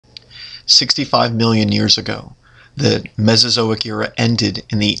65 million years ago, the Mesozoic era ended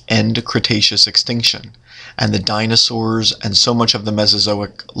in the end Cretaceous extinction, and the dinosaurs and so much of the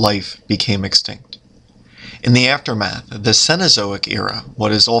Mesozoic life became extinct. In the aftermath, the Cenozoic era,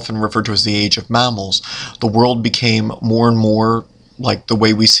 what is often referred to as the age of mammals, the world became more and more like the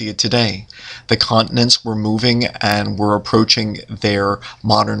way we see it today. The continents were moving and were approaching their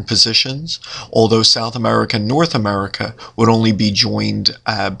modern positions, although South America and North America would only be joined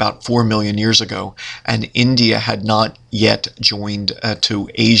about 4 million years ago, and India had not yet joined to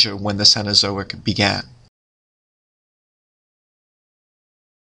Asia when the Cenozoic began.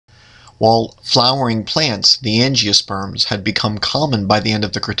 While flowering plants, the angiosperms, had become common by the end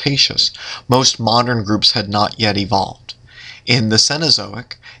of the Cretaceous, most modern groups had not yet evolved. In the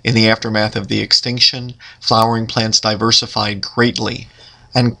Cenozoic, in the aftermath of the extinction, flowering plants diversified greatly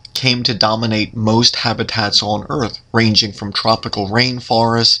and came to dominate most habitats on Earth, ranging from tropical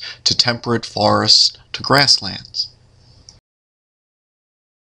rainforests to temperate forests to grasslands.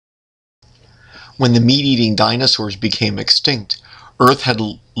 When the meat-eating dinosaurs became extinct, Earth had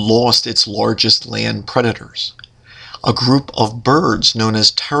lost its largest land predators. A group of birds known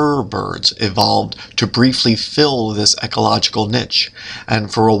as terror birds evolved to briefly fill this ecological niche,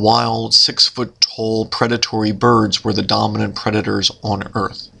 and for a while 6-foot-tall predatory birds were the dominant predators on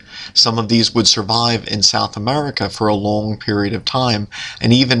Earth. Some of these would survive in South America for a long period of time,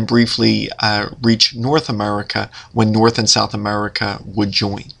 and even briefly reach North America when North and South America would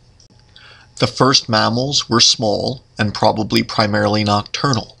join. The first mammals were small and probably primarily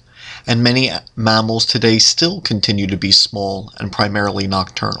nocturnal, and many mammals today still continue to be small and primarily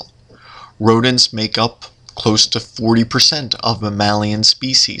nocturnal. Rodents make up close to 40% of mammalian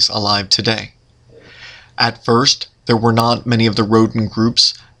species alive today. At first, there were not many of the rodent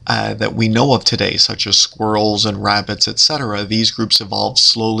groups that we know of today, such as squirrels and rabbits, etc. These groups evolved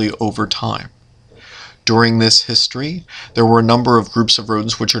slowly over time. During this history, there were a number of groups of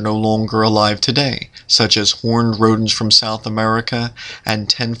rodents which are no longer alive today, such as horned rodents from South America and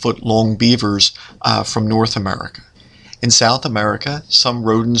 10-foot-long beavers from North America. In South America, some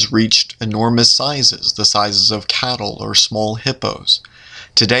rodents reached enormous sizes, the sizes of cattle or small hippos.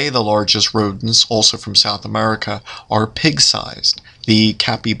 Today, the largest rodents, also from South America, are pig-sized, the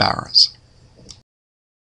capybaras.